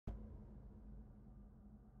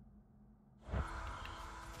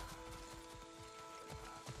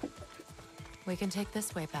We can take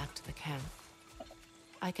this way back to the camp.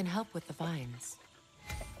 I can help with the vines.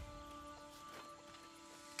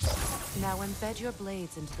 Now embed your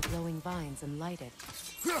blades into the glowing vines and light it.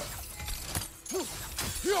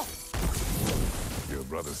 Your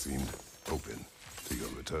brother seemed open to your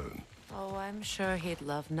return. Oh, I'm sure he'd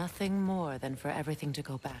love nothing more than for everything to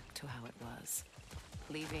go back to how it was,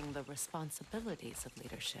 leaving the responsibilities of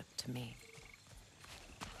leadership to me.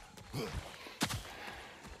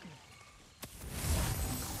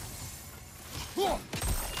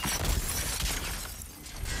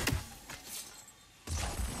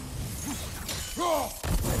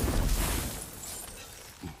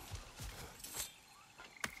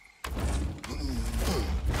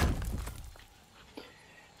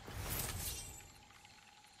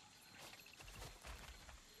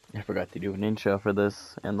 I forgot to do an intro for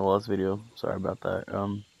this and the last video. Sorry about that.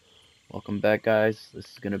 Welcome back, guys. This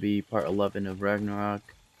is gonna be part 11 of Ragnarok.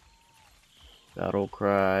 Battle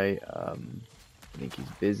cry. I think he's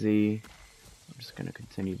busy. I'm just gonna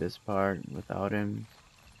continue this part without him.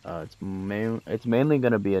 It's mainly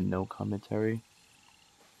gonna be a no commentary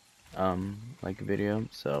like video.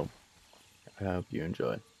 So I hope you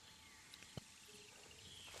enjoy.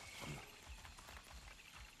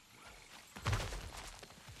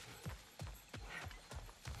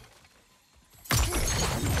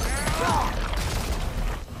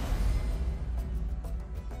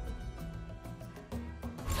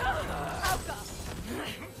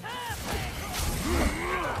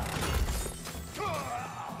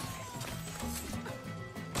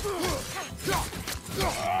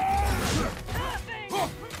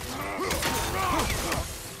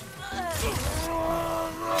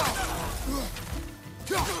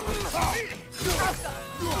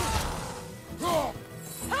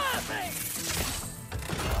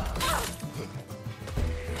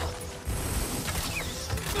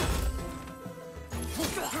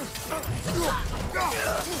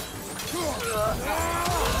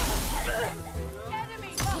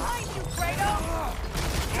 Enemy behind you, Kratos!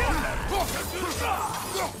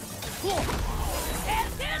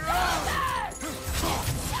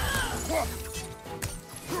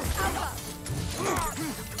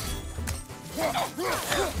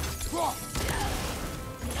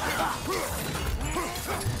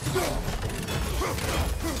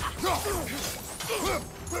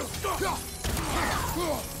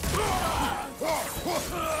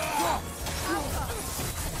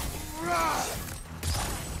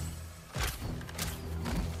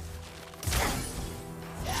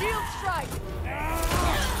 Shield strike!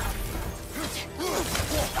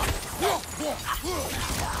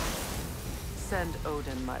 Send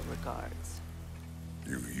Odin my regards.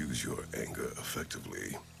 You use your anger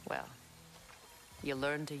effectively. Well, you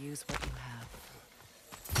learn to use what you have.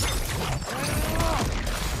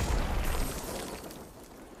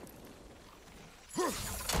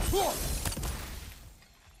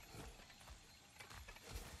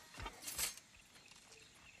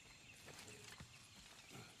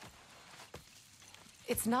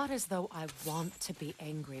 It's not as though I want to be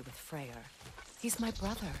angry with Freyr. He's my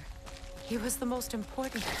brother. He was the most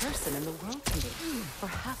important person in the world to me for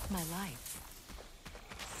half my life.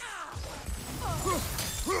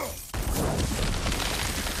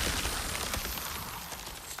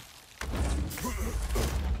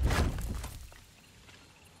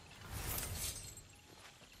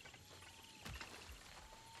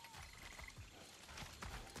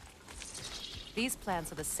 These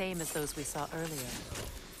plants are the same as those we saw earlier.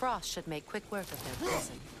 Frost should make quick work of their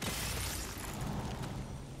poison.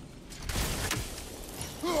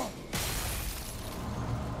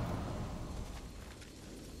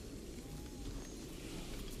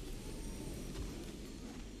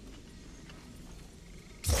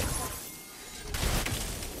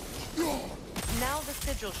 Now the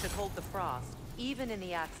sigil should hold the frost, even in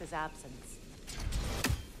the axe's absence.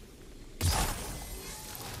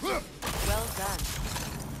 Well done.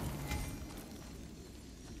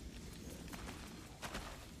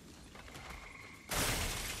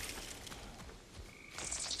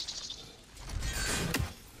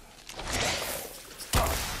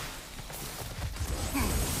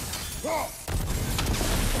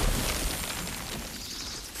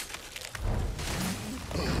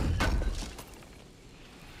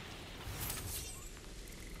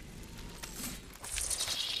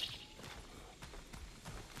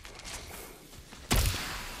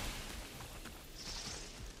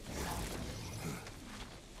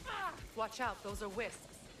 Watch out, those are wisps.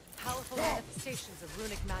 Powerful manifestations of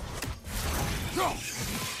runic magic.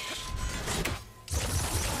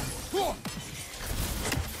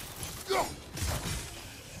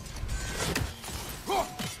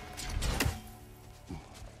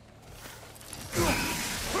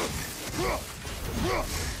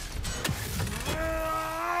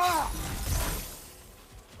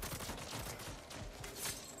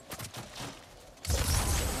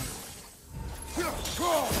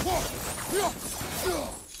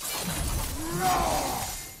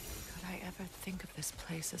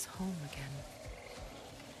 place is home again.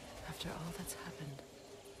 After all that's happened.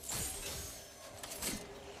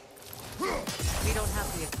 We don't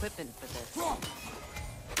have the equipment for this.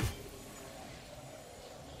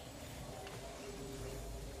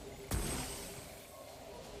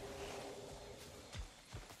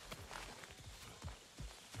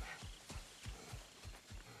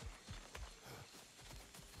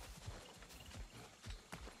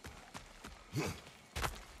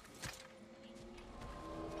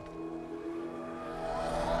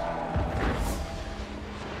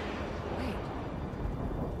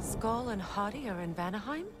 Skull and Hati are in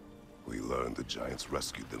Vanaheim? We learned the giants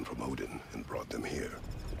rescued them from Odin and brought them here.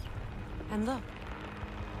 And look.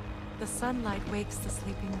 The sunlight wakes the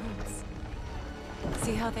sleeping roots.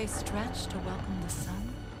 See how they stretch to welcome the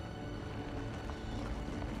sun?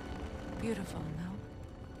 Beautiful, no?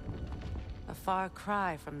 A far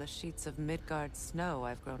cry from the sheets of Midgard snow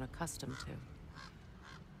I've grown accustomed to.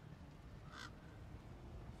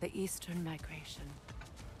 The Eastern Migration.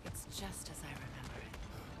 It's just as I remember it.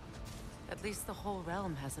 At least the whole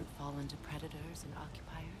realm hasn't fallen to predators and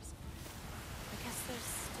occupiers. I guess there's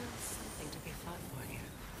still something to be fought for here.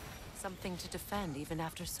 Something to defend even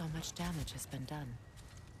after so much damage has been done.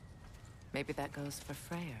 Maybe that goes for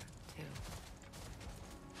Freyr, too.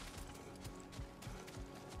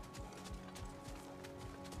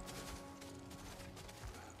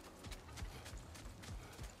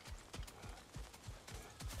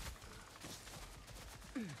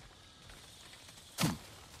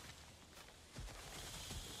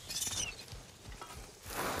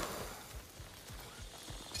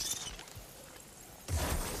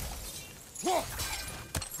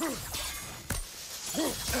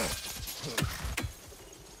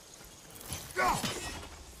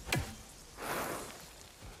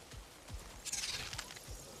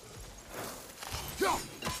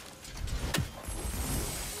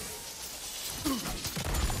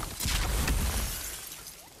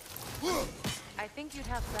 I think you'd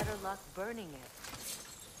have better luck burning it.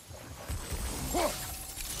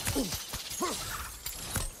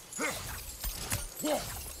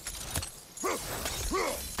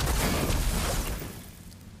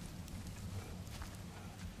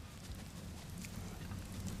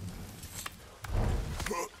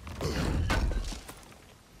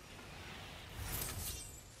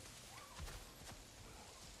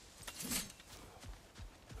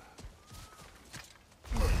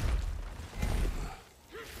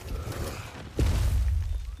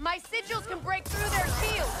 My sigils can break through their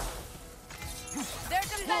shields! They're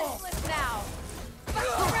defenseless now!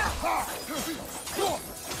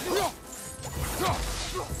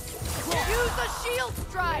 Use a shield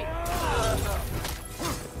strike!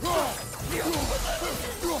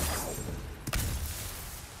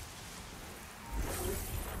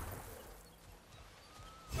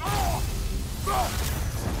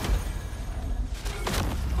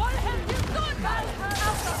 What have you done, Valhalla?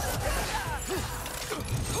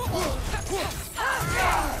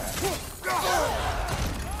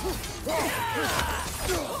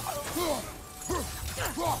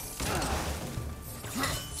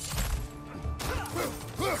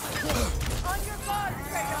 On your guard,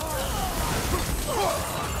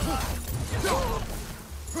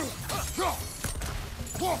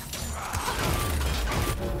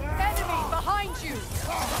 Enemy behind you!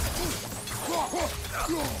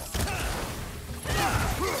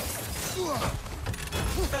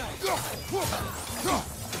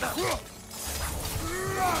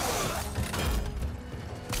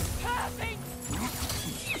 Passing!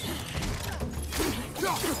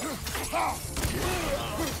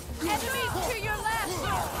 Enemies to your left!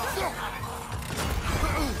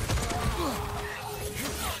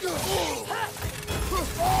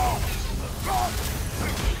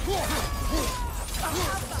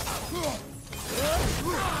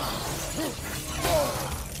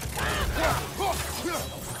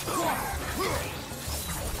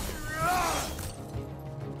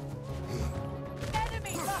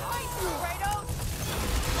 Enemy behind you, Kratos!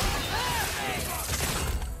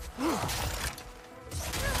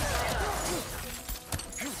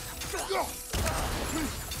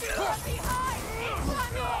 From behind!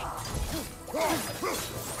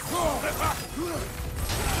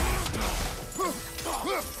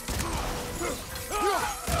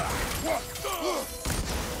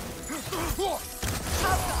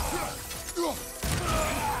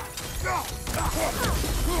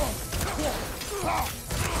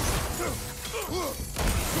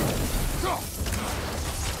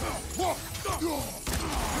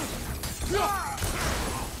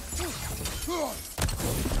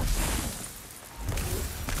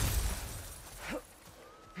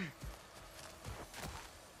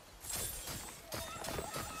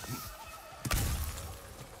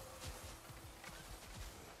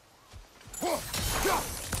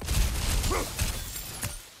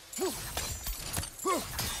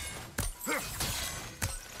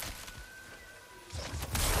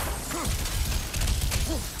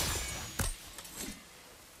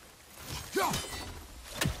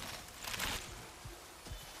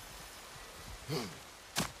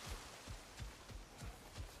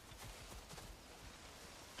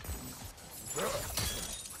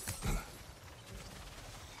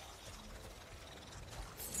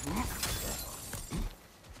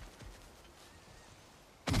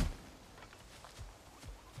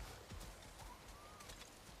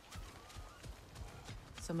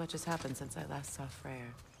 So much has happened since I last saw Freyr.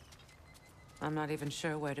 I'm not even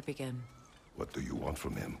sure where to begin. What do you want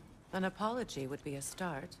from him? An apology would be a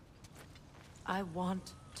start. I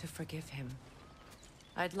want to forgive him.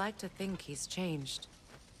 I'd like to think he's changed.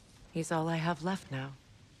 He's all I have left now.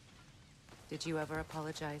 Did you ever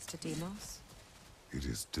apologize to Deimos? It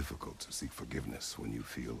is difficult to seek forgiveness when you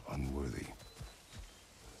feel unworthy.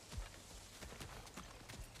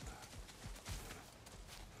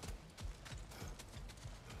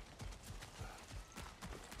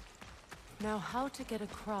 Now, how to get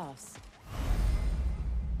across?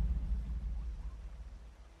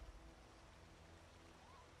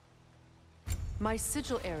 My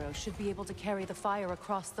sigil arrow should be able to carry the fire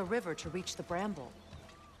across the river to reach the bramble.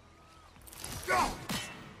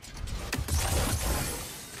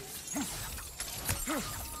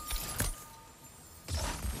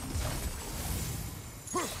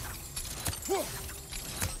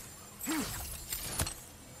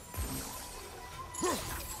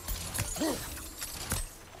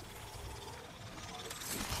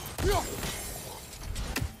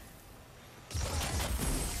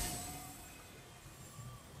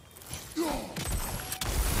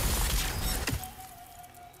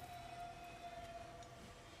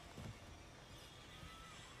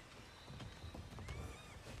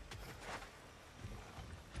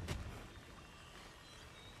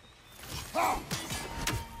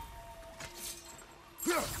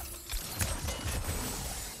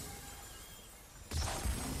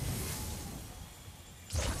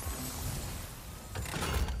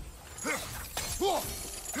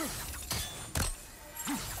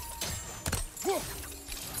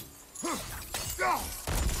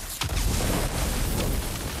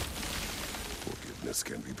 Forgiveness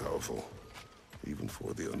can be powerful, even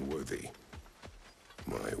for the unworthy.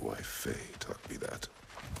 My wife Faye taught me that.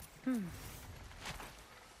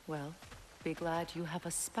 Well, be glad you have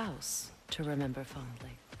a spouse to remember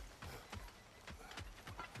fondly.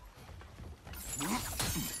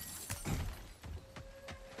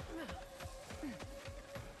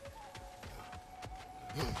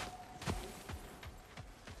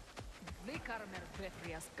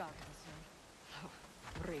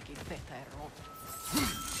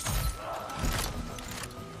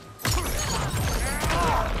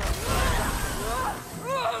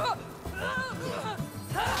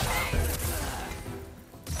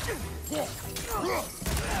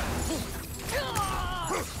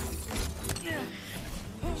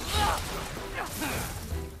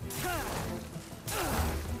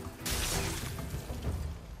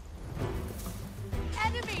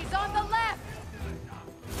 Enemies on the left!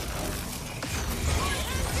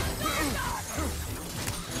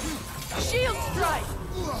 Shield strike!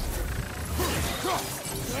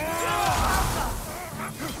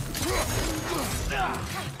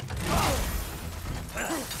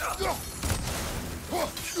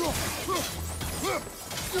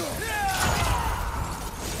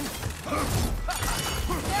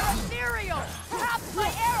 They're ethereal! Perhaps my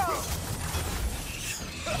arrow!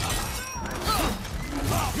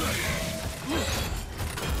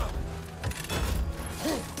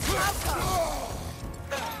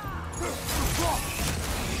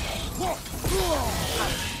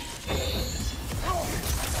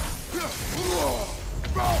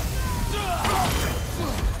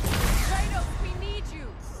 Kratos, we need you!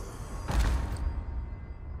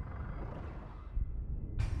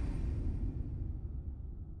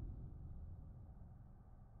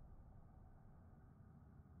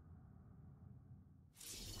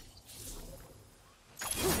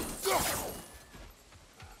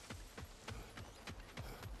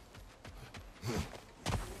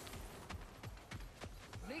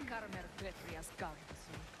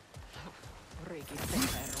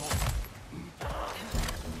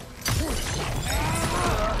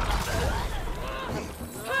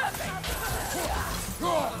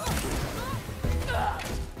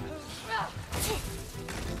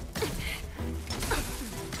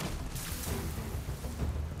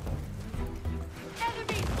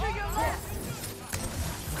 Enemies to your left!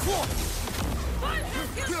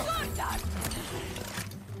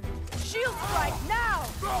 Shield strike now!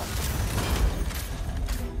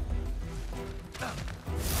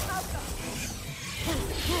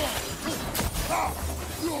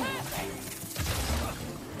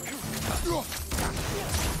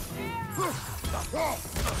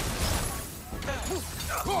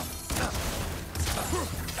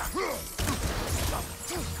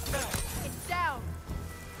 It's down!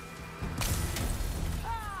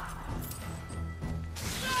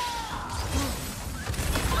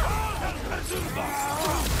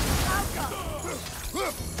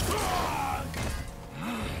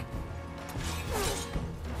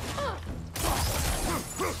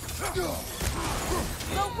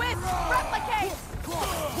 The wisp replicates!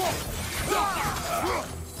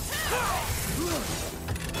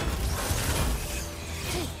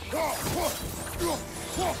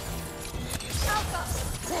 Alpha!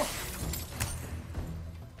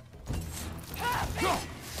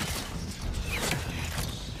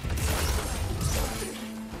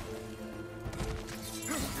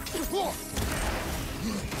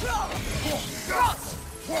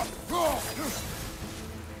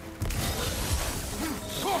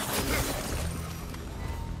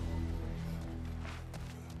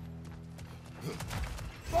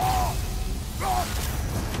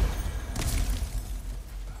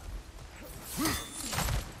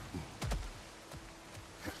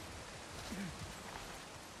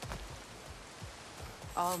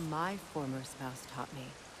 All my former spouse taught me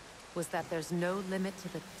was that there's no limit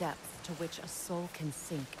to the depth to which a soul can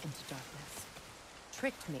sink into darkness.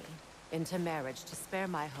 Tricked me into marriage to spare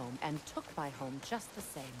my home and took my home just the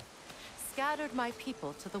same. Scattered my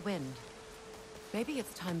people to the wind. Maybe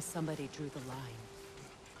it's time somebody drew the line.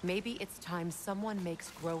 Maybe it's time someone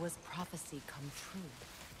makes Groa's prophecy come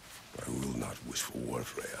true. I will not wish for war,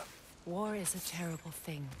 Freya. War is a terrible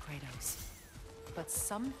thing, Kratos. But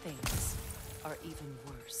some things are even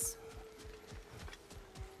worse.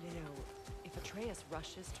 You know, if Atreus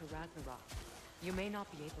rushes to Ragnarok, you may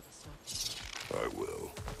not be able to stop him. I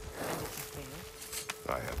will. And if you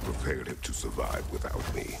fail? I have prepared him to survive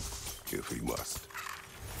without me, if he must.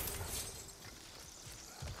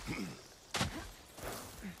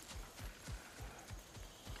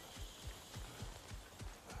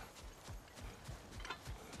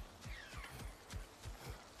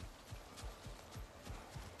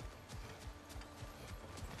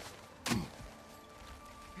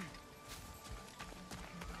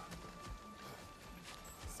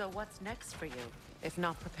 So what's next for you, if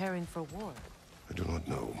not preparing for war? I do not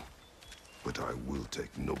know, but I will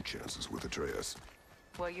take no chances with Atreus.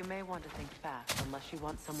 Well, you may want to think fast, unless you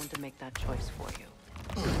want someone to make that choice for you.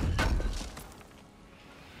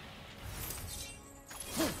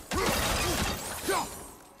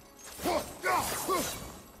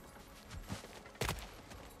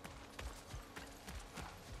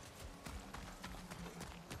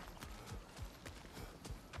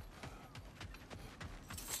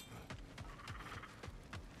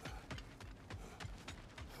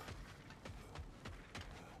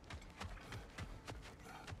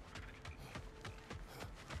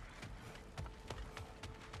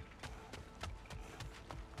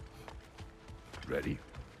 Ready?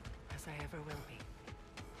 As I ever will be.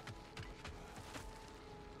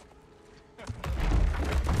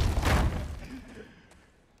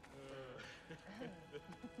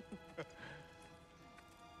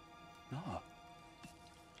 No.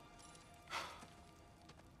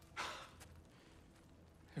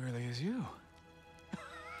 It really is you.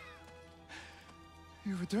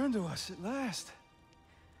 You returned to us at last.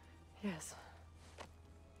 Yes.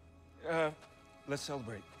 Let's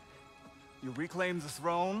celebrate. You reclaim the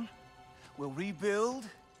throne. We'll rebuild.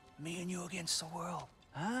 Me and you against the world.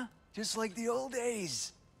 Huh? Just like the old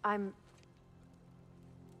days. I'm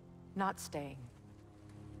not staying.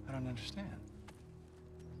 I don't understand.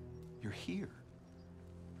 You're here.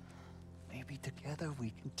 Maybe together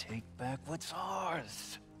we can take back what's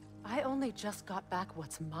ours. I only just got back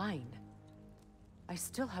what's mine. I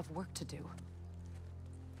still have work to do.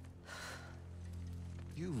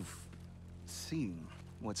 You've seen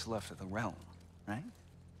what's left of the realm, right?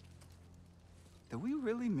 Do we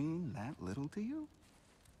really mean that little to you?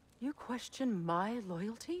 You question my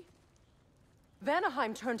loyalty?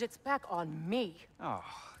 Vanaheim turned its back on me. Oh,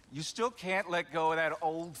 you still can't let go of that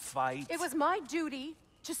old fight. It was my duty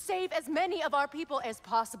to save as many of our people as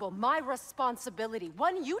possible. My responsibility.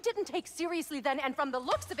 One you didn't take seriously then, and from the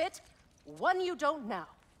looks of it, one you don't now.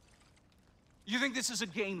 You think this is a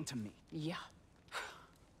game to me? Yeah.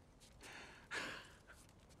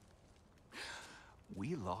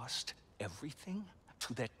 We lost everything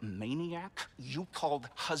to that maniac you called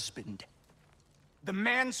husband. The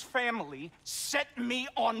man's family set me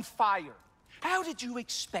on fire. How did you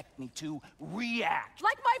expect me to react?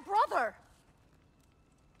 Like my brother!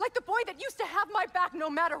 Like the boy that used to have my back no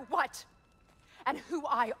matter what! And who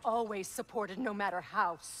I always supported no matter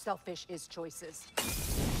how selfish his choices.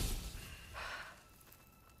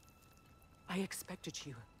 I expected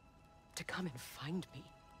you to come and find me.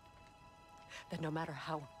 That no matter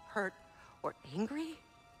how hurt or angry,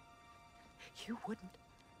 you wouldn't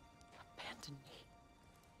abandon me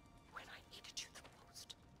when I needed you the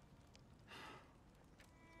most.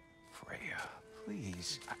 Freya,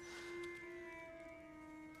 please.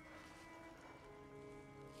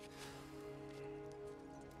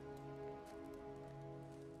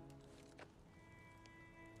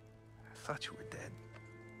 thought you were dead.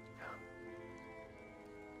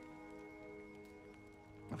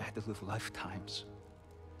 I've had to live lifetimes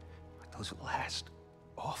with those last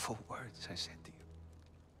awful words I said to you.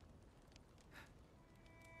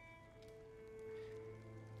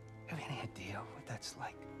 Have any idea what that's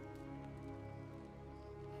like?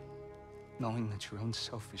 Knowing that your own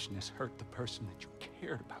selfishness hurt the person that you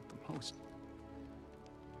cared about the most.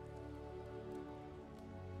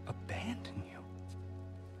 Abandon you.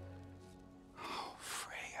 Oh,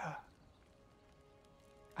 Freya.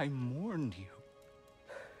 I mourned you.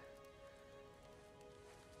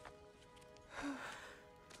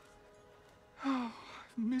 Oh,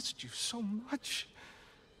 I've missed you so much.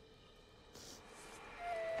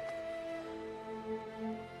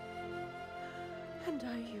 And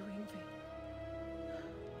are you, Ingvi?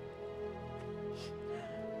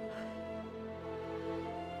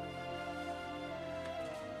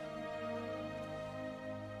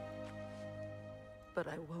 But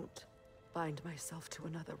I won't bind myself to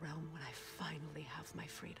another realm when I finally have my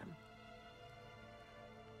freedom.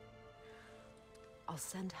 I'll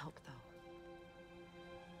send help, though.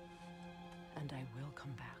 And I will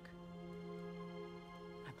come back.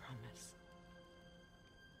 I promise.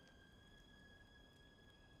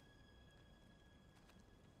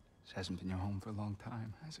 This hasn't been your home for a long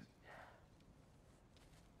time, has it?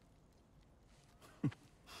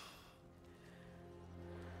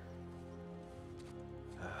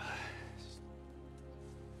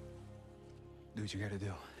 Do what you gotta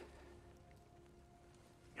do.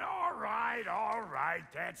 All right,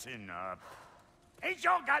 that's enough. Ain't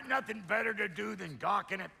y'all got nothing better to do than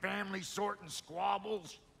gawking at family sorting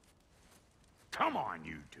squabbles? Come on,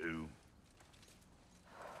 you two.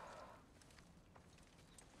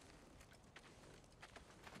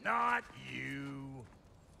 Not you.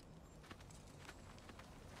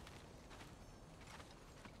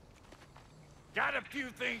 Got a few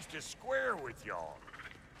things to square with y'all.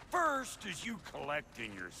 First is you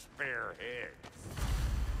collecting your spare heads.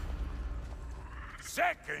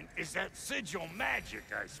 Second is that sigil magic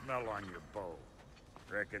I smell on your bow.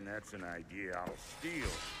 Reckon that's an idea I'll steal.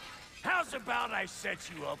 How's about I set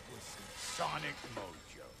you up with some sonic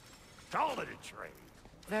mojo? Call it a trade.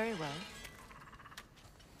 Very well.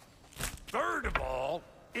 Third of all,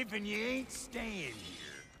 if you ain't staying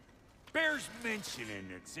here, bears mentioning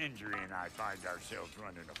that Sindri and I find ourselves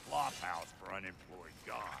running a flop house for unemployed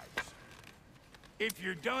gods. If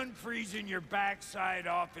you're done freezing your backside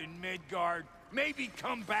off in Midgard, maybe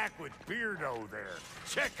come back with Beardo there.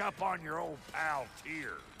 Check up on your old pal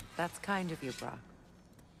Tyr. That's kind of you, Brock.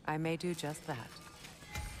 I may do just that.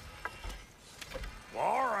 Well,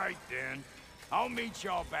 all right then. I'll meet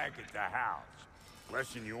y'all back at the house.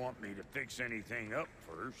 Lesson you want me to fix anything up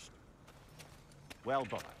first. Well,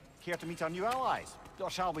 brother, care to meet our new allies? Or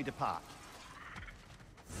shall we depart?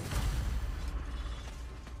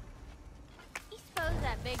 You suppose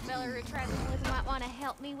that big military traveling might want to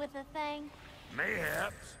help me with a thing?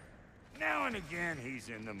 Mayhaps. Now and again, he's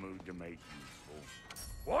in the mood to make useful.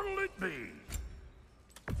 What'll it be?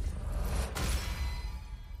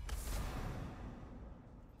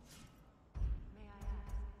 May I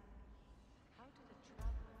ask, how did a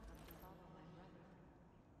traveler come to follow my brother?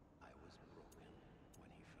 I was broken when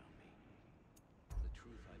he found me. The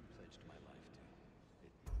truth I pledged my life to,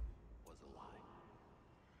 it was a lie.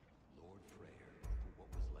 Lord Freyr put what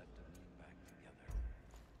was left of me back together.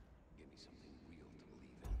 Give me something real to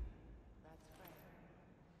believe in. That's Freyr,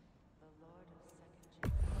 the Lord of Second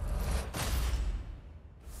Gen.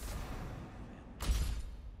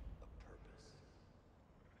 A purpose.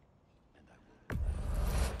 And I will do that.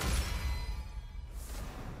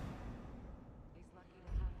 He's lucky to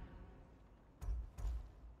have him.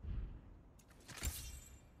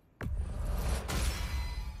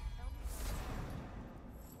 Tell me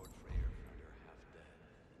Lord Freyr found her half dead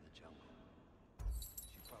in the jungle.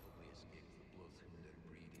 She probably escaped the Blothundr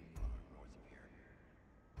breeding farm north of here.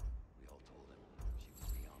 We all told him she was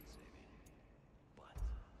beyond saving. But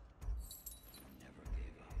she never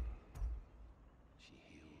gave up. She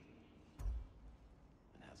healed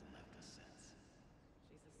and hasn't left us since.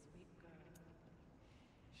 she's a sweet girl.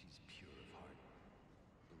 She's pure of heart,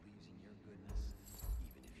 believes in your goodness,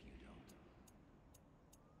 even if you don't.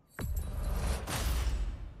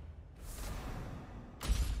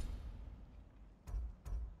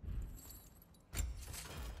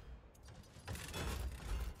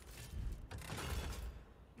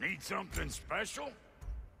 Need something special?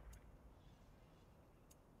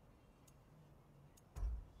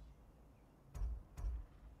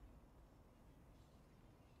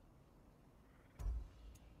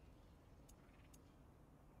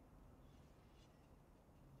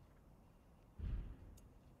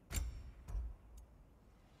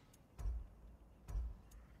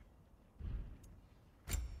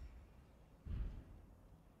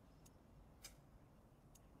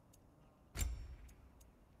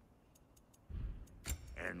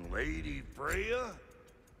 Lady Freya?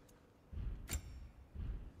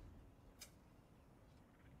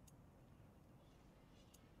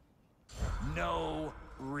 No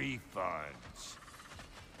refunds.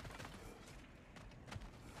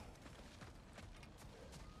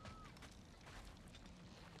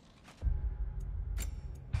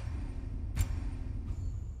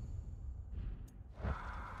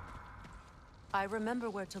 I remember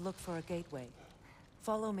where to look for a gateway.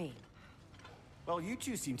 Follow me. Well, you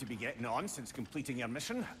two seem to be getting on since completing your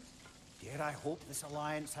mission. Dare I hope this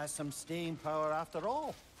alliance has some staying power after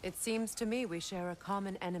all? It seems to me we share a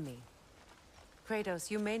common enemy. Kratos,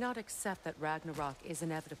 you may not accept that Ragnarok is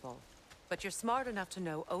inevitable, but you're smart enough to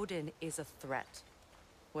know Odin is a threat.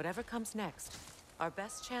 Whatever comes next, our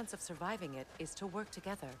best chance of surviving it is to work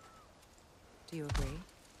together. Do you agree?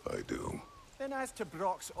 I do. Then as to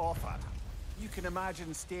Brock's offer, you can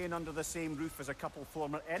imagine staying under the same roof as a couple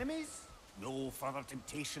former enemies? No further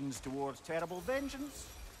temptations towards terrible vengeance?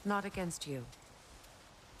 Not against you.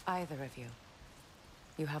 Either of you.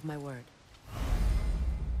 You have my word.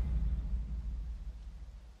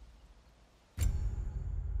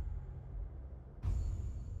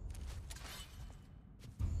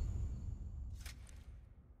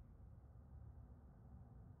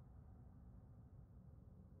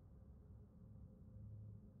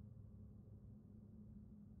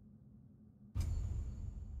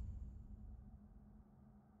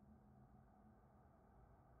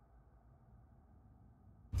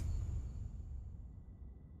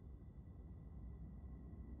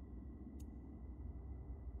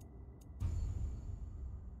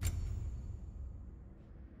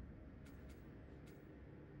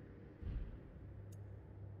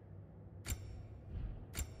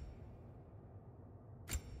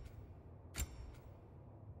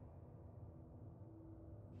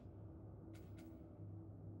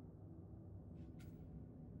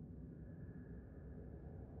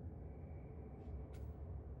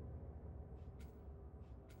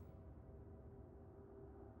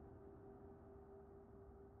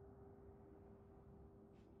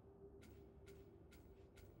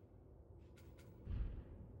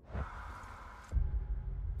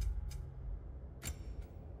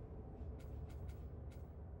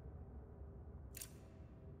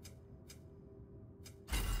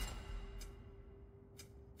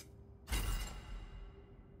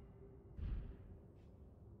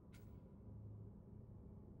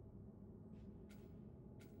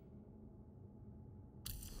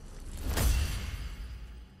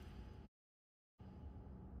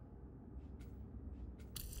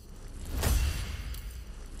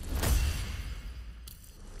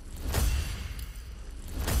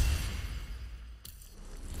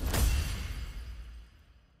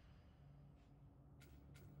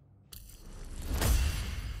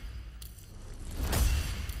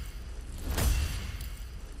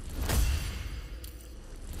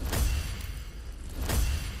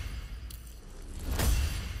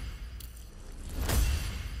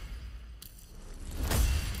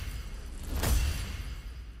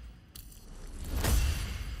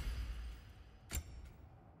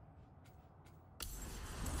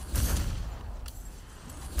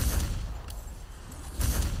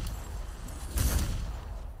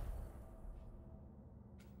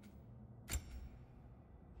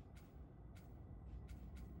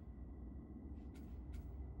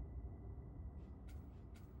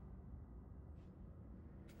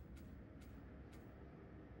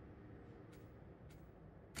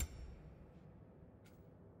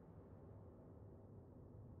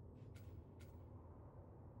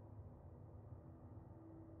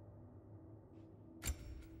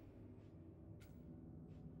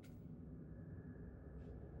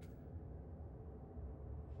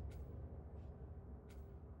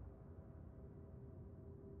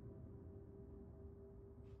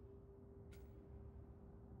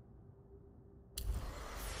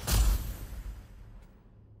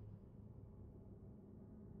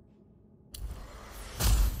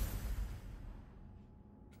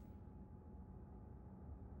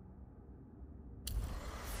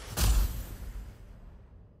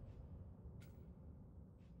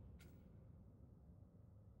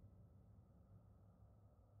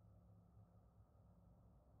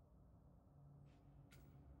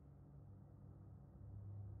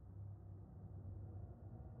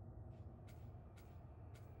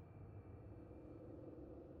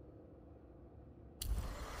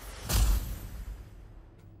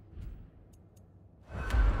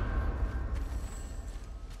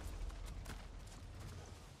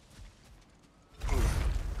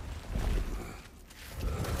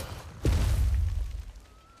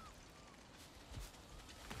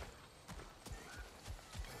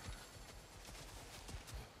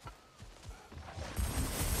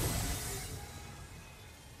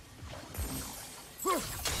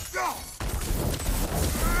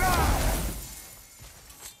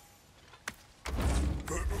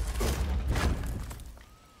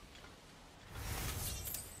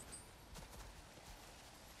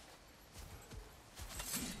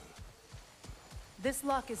 This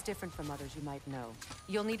lock is different from others you might know.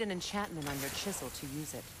 You'll need an enchantment on your chisel to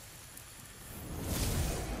use it.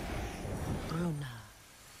 Bruna.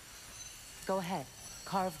 Go ahead.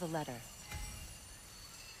 Carve the letter.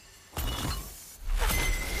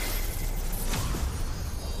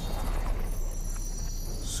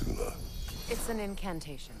 Suna. It's an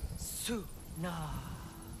incantation. Suna.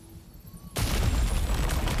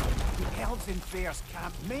 The elves in Freyr's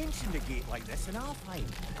camp mentioned a gate like this in Alfheim.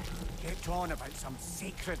 Kept on about some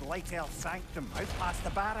sacred light elf sanctum out past the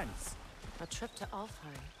Barrens. A trip to Alfheim.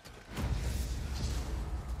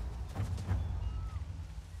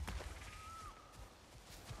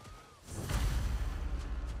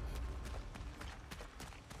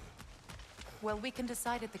 Well, we can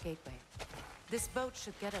decide at the gateway. This boat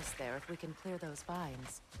should get us there if we can clear those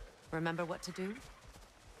vines. Remember what to do?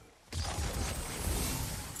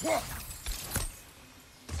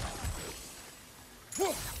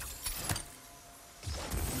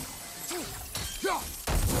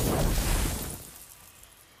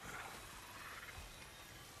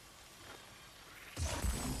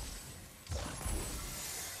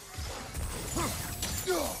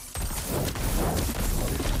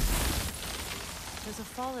 There's a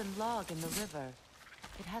fallen log in the river.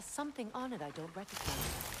 It has something on it I don't recognize.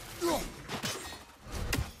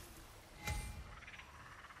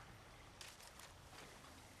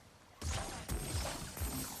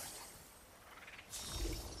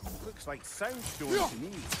 Looks like soundstone to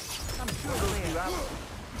me. I'm sure those do have.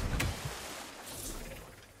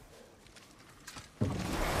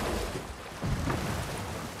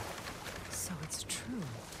 So it's true.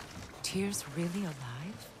 Tyr's really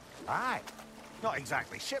alive? Aye. Not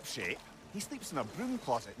exactly shipshape. He sleeps in a broom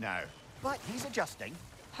closet now. But he's adjusting.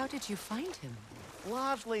 How did you find him?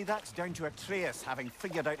 Largely, that's down to Atreus having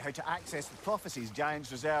figured out how to access the prophecies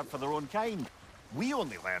giants reserved for their own kind. We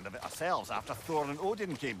only learned of it ourselves after Thor and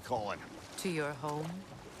Odin came calling. To your home?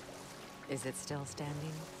 Is it still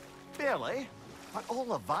standing? Barely. But all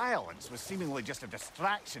the violence was seemingly just a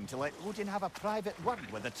distraction to let Odin have a private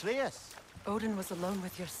word with Atreus. Odin was alone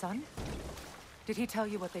with your son? Did he tell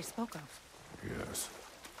you what they spoke of? Yes.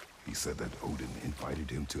 He said that Odin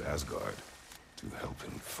invited him to Asgard to help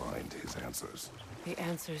him find his answers. The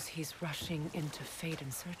answers he's rushing into fate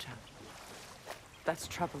in search of. That's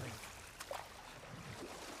troubling.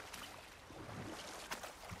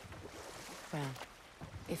 Well,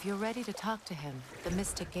 if you're ready to talk to him, the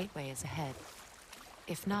Mystic Gateway is ahead.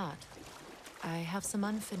 If not, I have some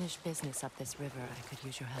unfinished business up this river I could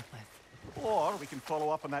use your help with. Or we can follow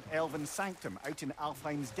up on that elven sanctum out in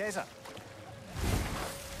Alfheim's desert.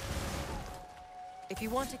 If you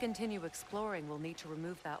want to continue exploring, we'll need to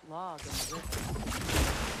remove that log in the river.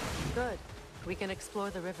 Good. We can explore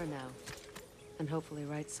the river now. And hopefully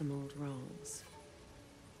right some old wrongs.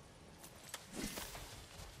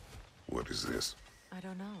 What is this? I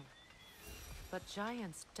don't know. But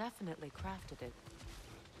giants definitely crafted it.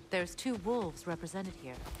 There's 2 wolves represented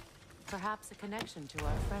here. Perhaps a connection to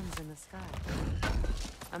our friends in the sky.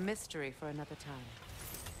 A mystery for another time.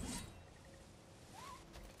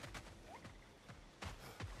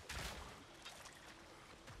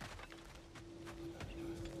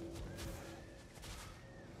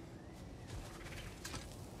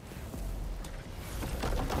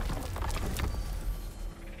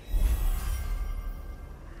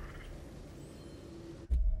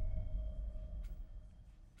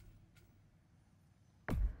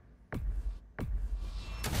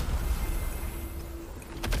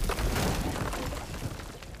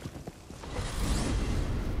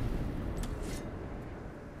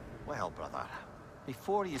 Well, brother,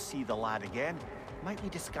 before you see the lad again, might we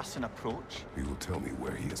discuss an approach? He will tell me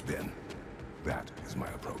where he has been. That is my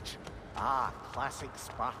approach. Ah, classic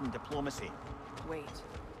Spartan diplomacy. Wait.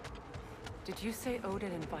 Did you say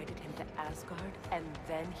Odin invited him to Asgard, and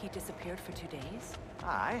then he disappeared for 2 days?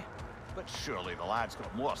 Aye, but surely the lad's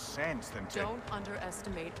got more sense than to... Don't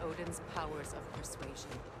underestimate Odin's powers of persuasion.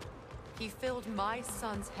 He filled my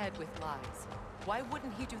son's head with lies. Why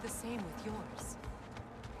wouldn't he do the same with yours?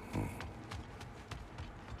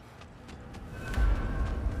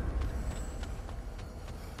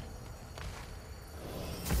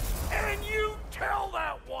 And you tell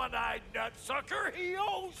that one-eyed nutsucker he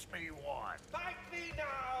owes me one. Thank me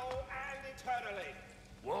now and eternally.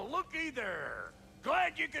 Well, looky there.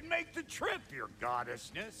 Glad you could make the trip, your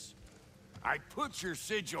goddessness. I put your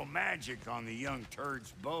sigil magic on the young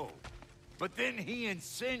turd's bow. But then he and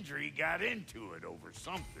Sindri got into it over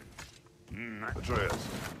something. Atreus.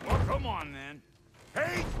 Well, come on then.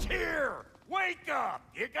 Hey, Tyr! Wake up!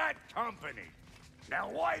 You got company. Now,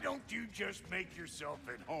 why don't you just make yourself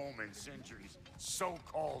at home in Sindri's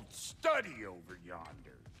so-called study over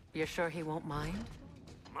yonder? You're sure he won't mind?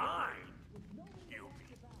 Mine? You'll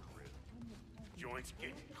be thrilled. Joint's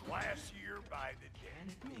getting classier by the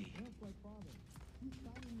day.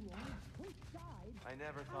 I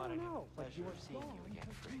never thought I'd have the pleasure of seeing you again,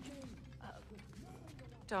 Frigg.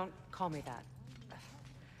 Don't call me that.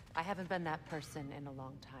 I haven't been that person in a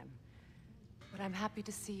long time. But I'm happy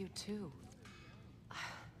to see you too.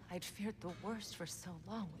 I'd feared the worst for so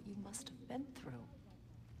long, what you must have been through.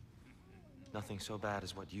 Nothing so bad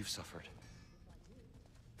as what you've suffered.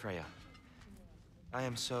 Freya, I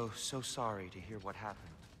am so sorry to hear what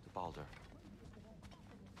happened to Baldur.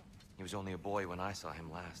 He was only a boy when I saw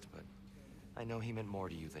him last, but I know he meant more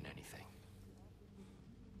to you than anything.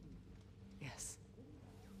 Yes.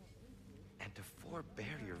 And to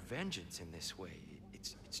forbear your vengeance in this way,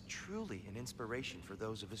 it's truly an inspiration for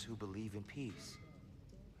those of us who believe in peace.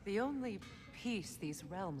 The only peace these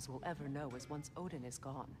realms will ever know is once Odin is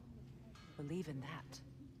gone. Believe in that.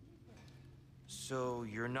 So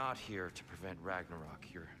you're not here to prevent Ragnarok,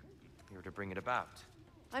 you're here to bring it about.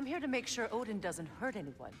 I'm here to make sure Odin doesn't hurt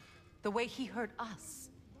anyone, the way he hurt us.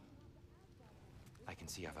 I can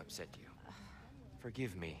see I've upset you.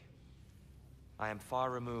 Forgive me. I am far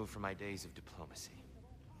removed from my days of diplomacy.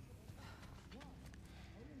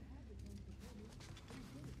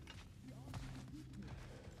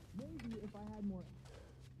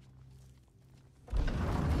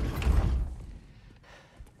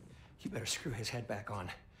 You better screw his head back on,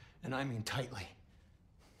 and I mean tightly.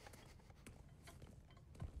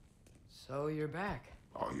 So you're back.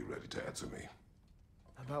 Are you ready to answer me?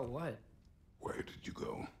 About what? Where did you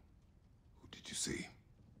go? Who did you see?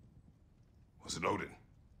 Was it Odin?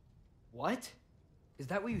 What? Is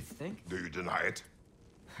that what you think? Do you deny it?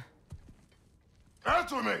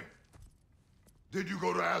 Answer me! Did you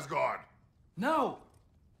go to Asgard? No!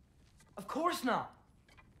 Of course not!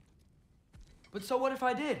 But so what if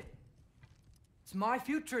I did? It's my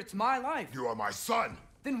future, it's my life. You are my son!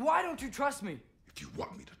 Then why don't you trust me? If you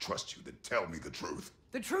want me to trust you, then tell me the truth.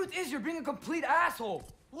 The truth is you're being a complete asshole!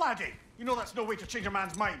 Laddie, you know that's no way to change a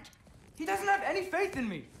man's mind. He doesn't have any faith in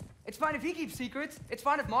me. It's fine if he keeps secrets. It's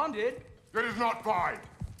fine if Mom did. It is not fine!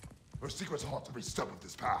 Her secrets haunt every step of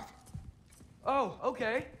this path. Oh,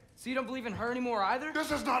 okay. So you don't believe in her anymore either?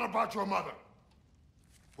 This is not about your mother.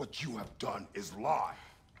 What you have done is lie.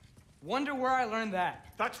 Wonder where I learned that.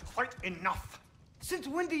 That's quite enough. Since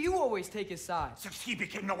when do you always take his side? Since he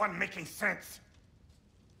became the one making sense.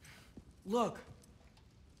 Look,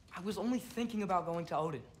 I was only thinking about going to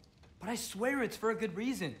Odin. But I swear it's for a good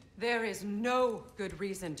reason. There is no good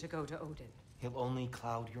reason to go to Odin. He'll only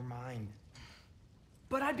cloud your mind.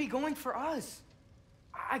 But I'd be going for us.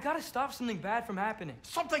 I gotta stop something bad from happening.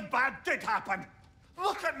 Something bad did happen.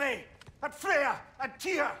 Look at me, at Freya, at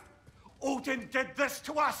Tyr. Odin did this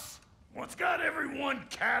to us. What's got everyone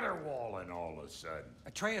caterwauling all of a sudden?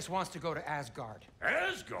 Atreus wants to go to Asgard.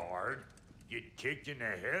 Asgard? Get kicked in the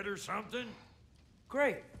head or something?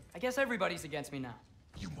 Great. I guess everybody's against me now.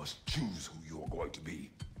 You must choose who you are going to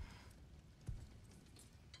be.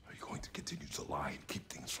 Are you going to continue to lie and keep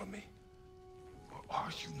things from me? Or are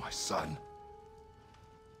you my son?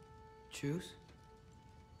 Choose?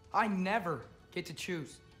 I never get to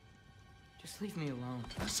choose. Just leave me alone.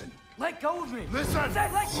 Listen. Let go of me! Listen! I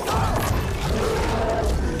said let go!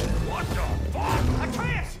 What the fuck?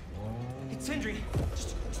 Atreus! It's Sindri.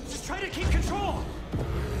 Just try to keep control!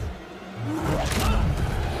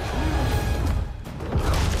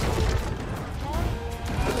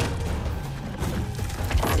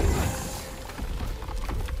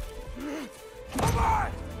 Come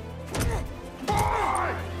on!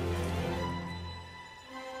 Boy!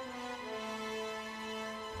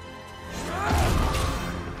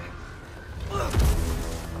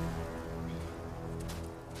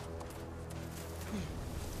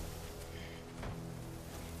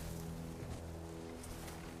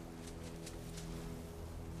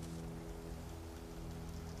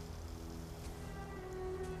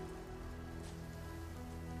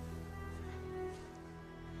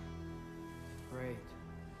 Great.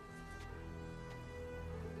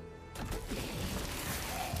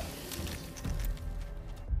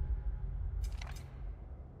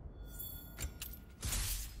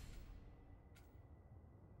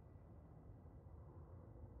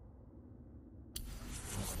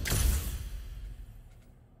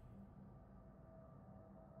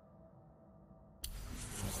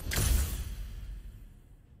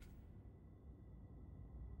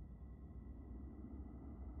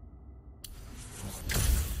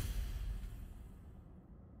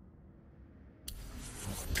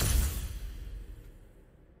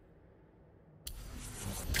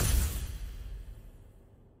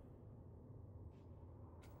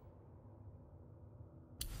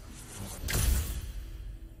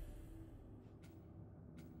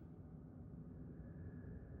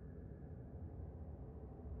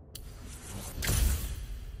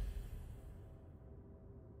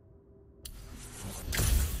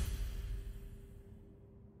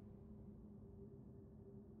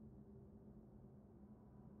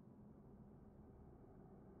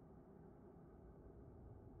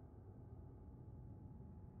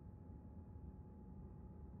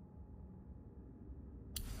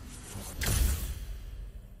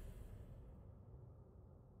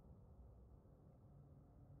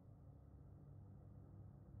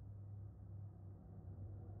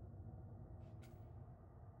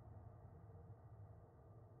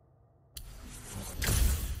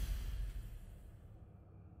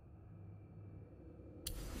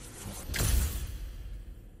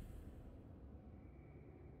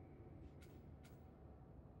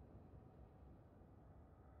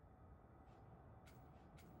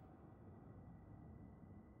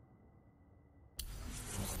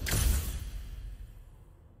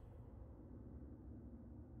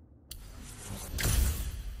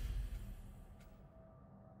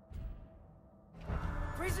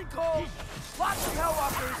 freezing cold, lots of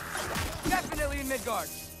Hellwalkers, definitely in Midgard.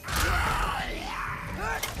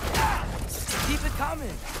 Keep it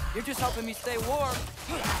coming. You're just helping me stay warm.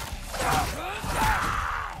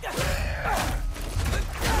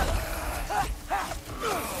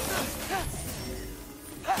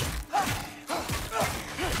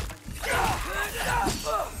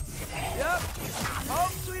 Yep,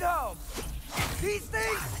 home sweet home. These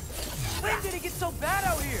things? When did it get so bad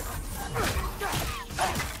out here?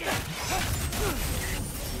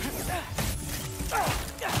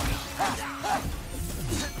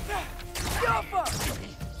 Yoppa!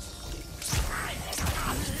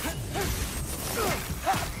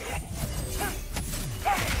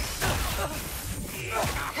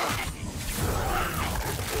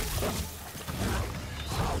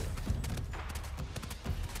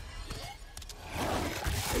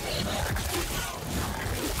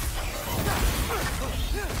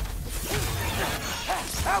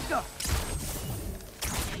 Alka!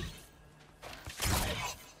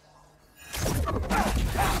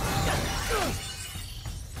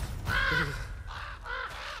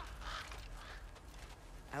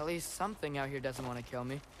 At least something out here doesn't want to kill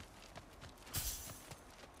me.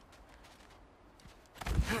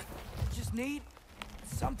 Just need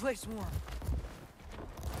someplace warm.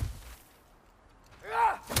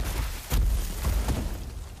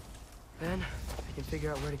 Then I can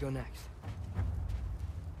figure out where to go next.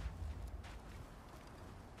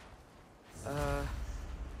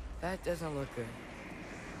 That doesn't look good.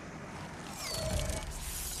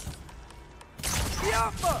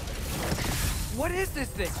 Yoppa! What is this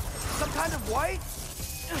thing? Some kind of white?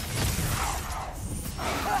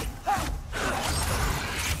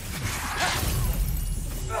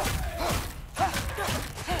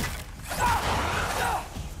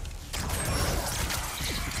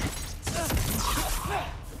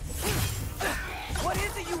 What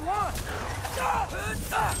is it you want?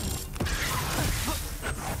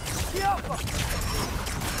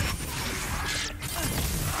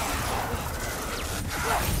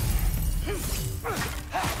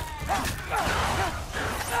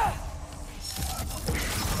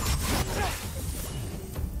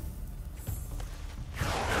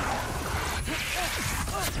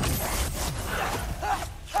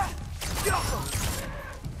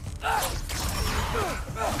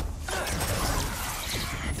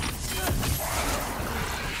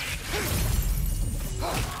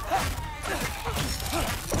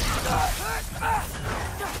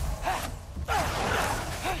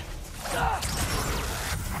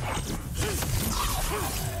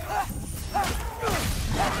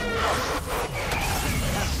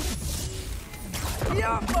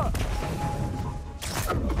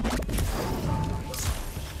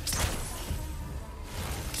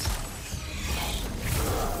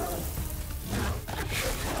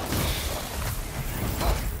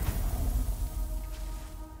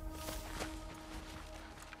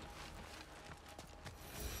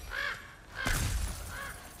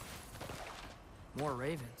 More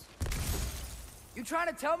ravens. You trying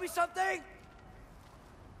to tell me something?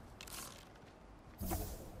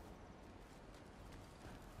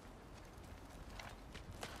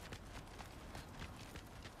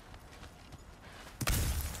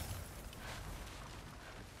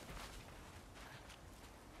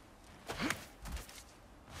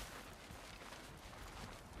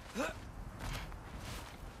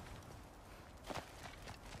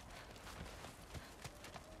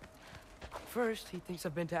 First, he thinks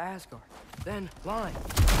I've been to Asgard. Then, lying.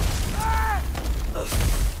 Ah!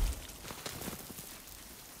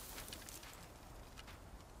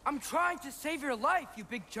 I'm trying to save your life, you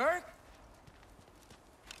big jerk!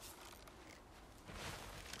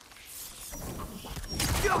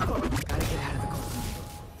 Gotta get out of the cold.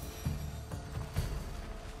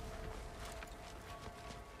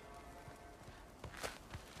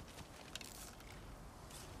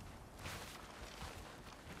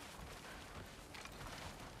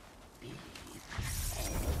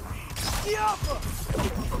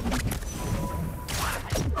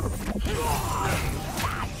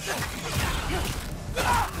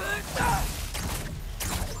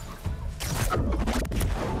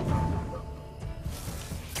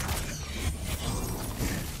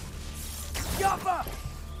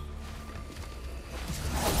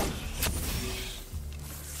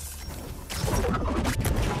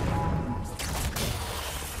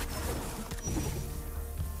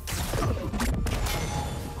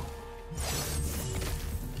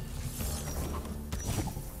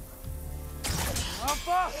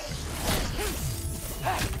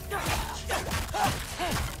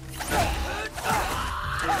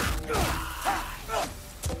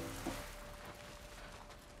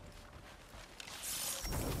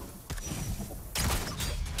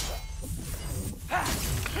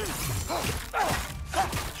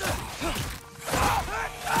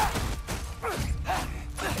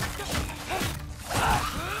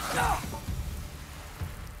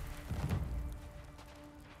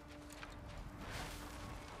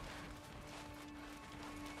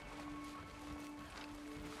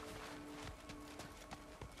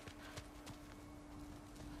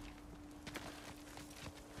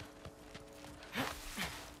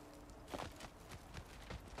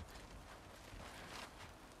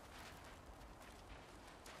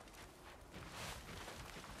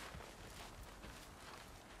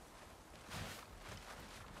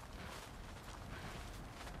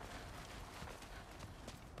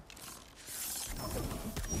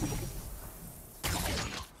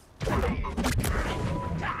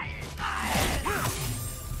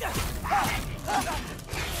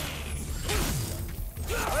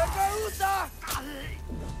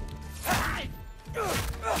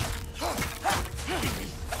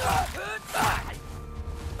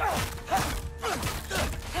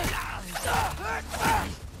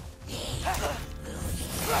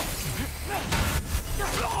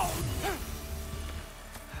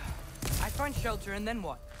 shelter, and then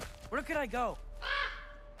what? Where could I go?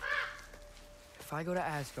 If I go to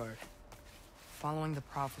Asgard, following the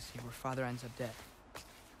prophecy where Father ends up dead,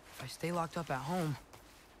 if I stay locked up at home,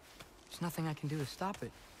 there's nothing I can do to stop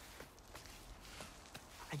it.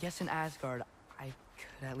 I guess in Asgard, I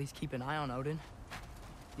could at least keep an eye on Odin.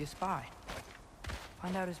 Be a spy.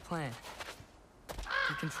 Find out his plan.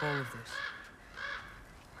 Take control of this.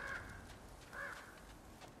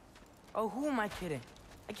 Oh, who am I kidding?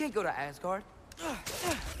 I can't go to Asgard.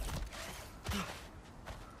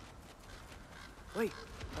 Wait,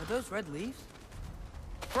 are those red leaves?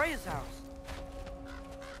 Freya's house.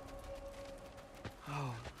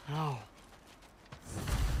 Oh, no.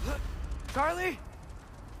 Charlie?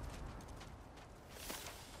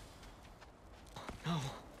 No.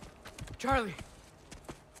 Charlie.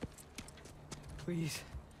 Please.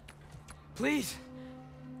 Please.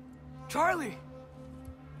 Charlie!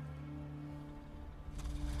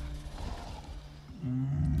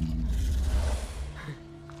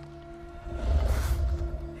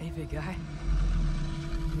 Hey, big guy.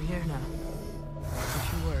 I'm here now. Don't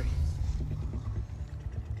you worry.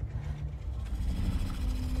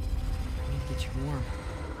 I need to get you warm.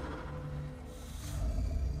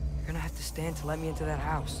 You're gonna have to stand to let me into that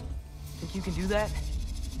house. Think you can do that?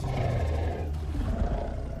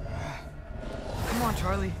 Come on,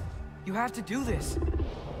 Charlie. You have to do this.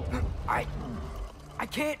 I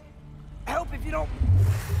can't help if you don't...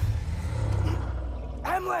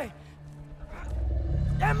 Emily!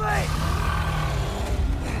 Emily!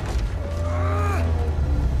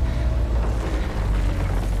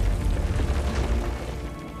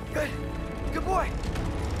 Good. Good boy.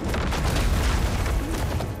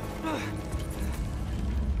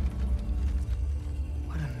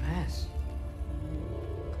 What a mess.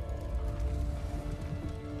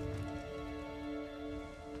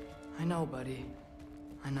 I know, buddy.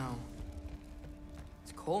 I know.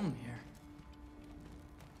 It's cold in here.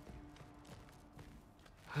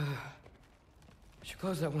 Should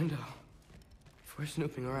close that window before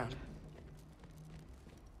snooping around.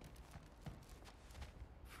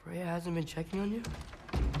 Freya hasn't been checking on you?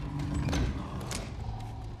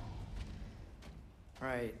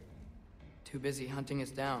 Right. Too busy hunting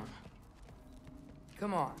us down.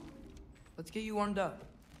 Come on. Let's get you warmed up.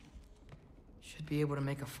 Should be able to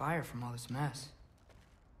make a fire from all this mess.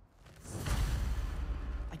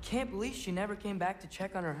 I can't believe she never came back to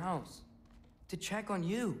check on her house. To check on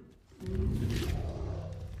you.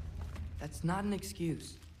 That's not an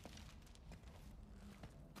excuse.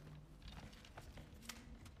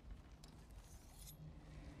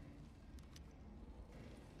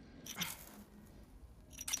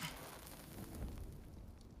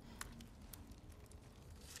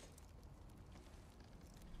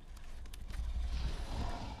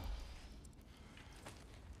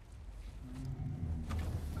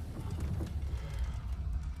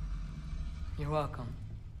 You're welcome.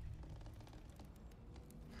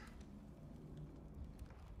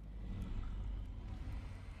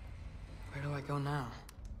 Where do I go now?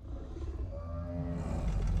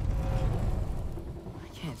 I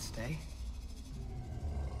can't stay.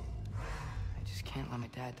 I just can't let my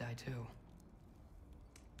dad die too.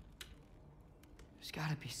 There's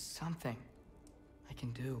gotta be something I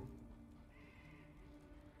can do.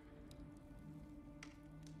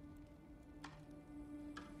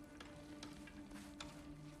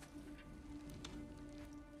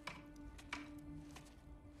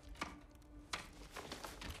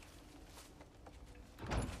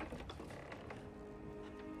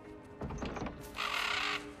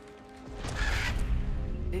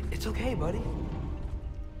 It's okay, buddy. I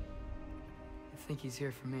think he's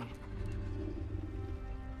here for me.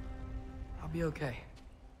 I'll be okay.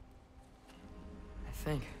 I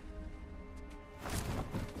think.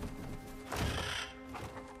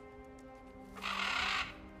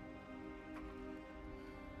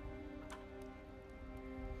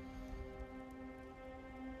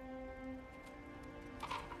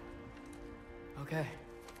 Okay.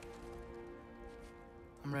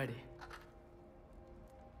 I'm ready.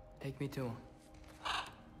 Take me to him.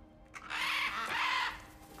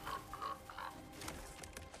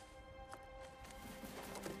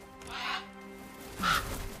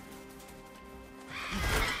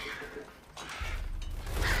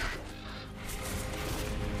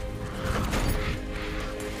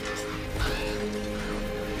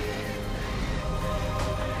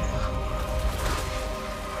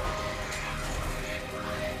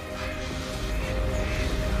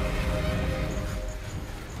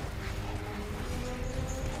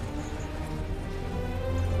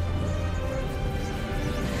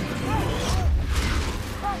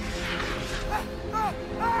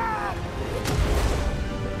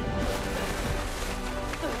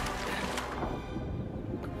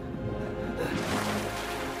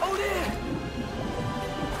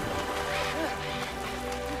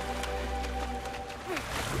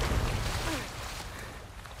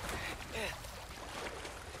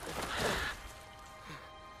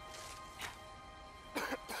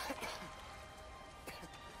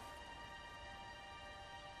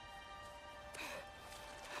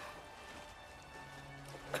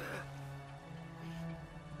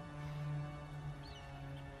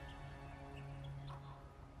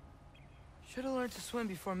 Should have learned to swim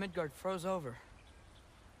before Midgard froze over.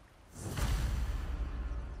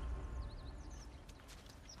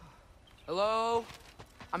 Hello?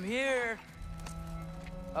 I'm here.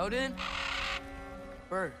 Odin?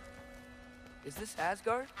 Bird. Is this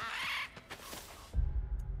Asgard?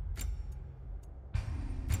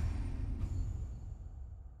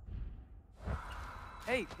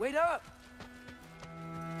 Hey, wait up!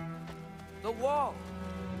 The wall!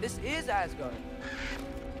 This is Asgard.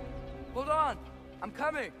 Hold on! I'm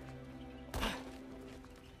coming!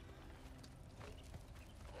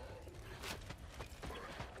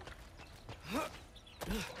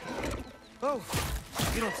 Oh,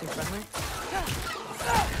 you don't seem friendly.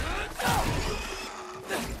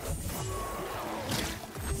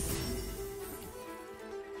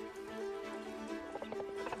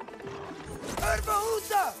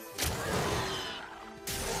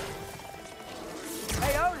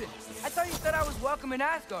 Hey, Odin! I thought you said I was welcome in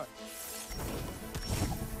Asgard.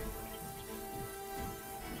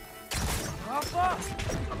 Hop up!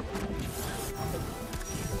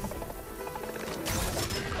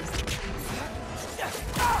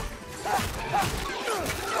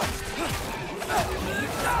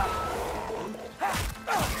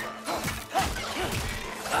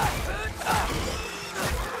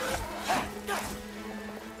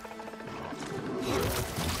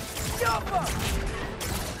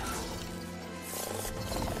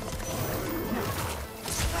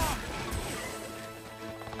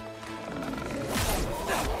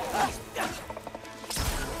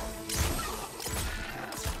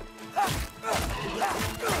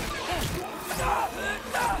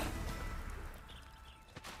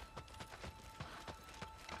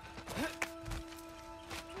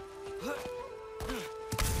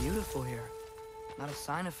 Beautiful here. Not a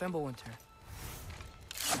sign of Fimbulwinter.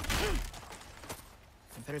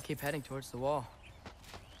 I better keep heading towards the wall.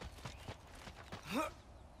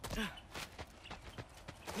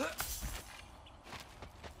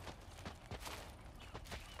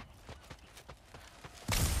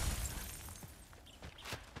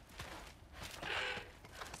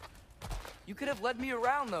 You could have led me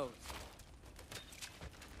around those.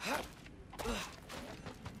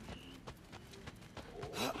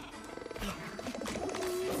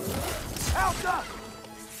 Alta!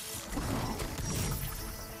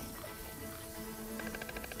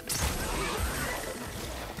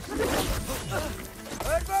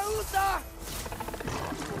 Herbaúta!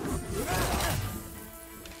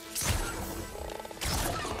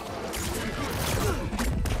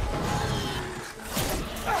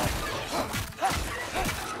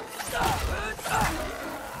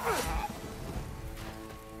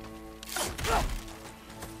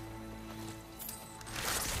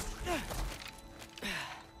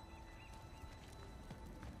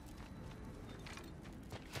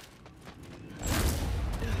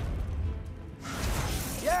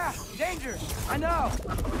 Yeah, danger! I know!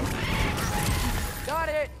 Got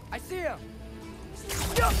it! I see him!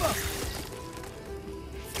 Jump him!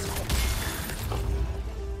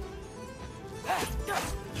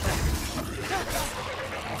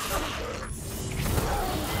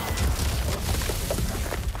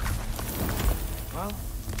 Well,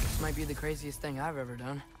 this might be the craziest thing I've ever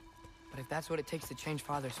done. But if that's what it takes to change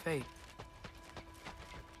Father's fate...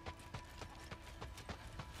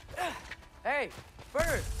 Hey,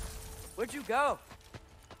 Bird! Where'd you go?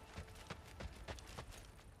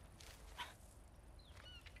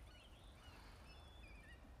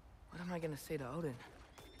 What am I gonna say to Odin?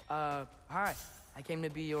 Hi. I came to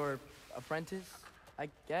be your apprentice, I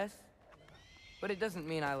guess? But it doesn't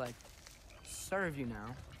mean I, like, serve you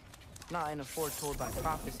now. Not in a foretold by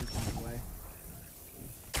prophecy kind of way.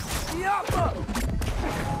 Yappa!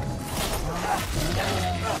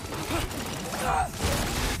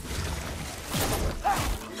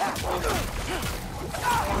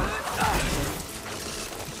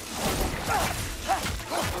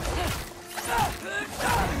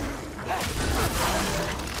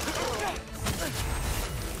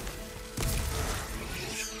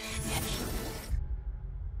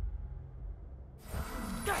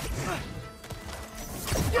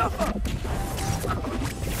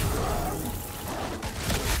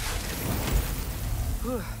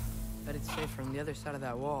 Bet it's safer on the other side of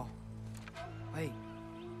that wall. Wait,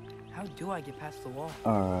 how do I get past the wall?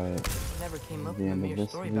 Alright, Never came up the with a end mere of this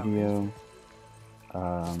story video.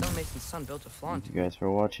 about Stonemason's son built a Thank flaunt. you guys for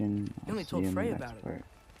watching. He only I'll see told you in the Frey next about it, part.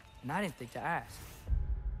 and I didn't think to ask.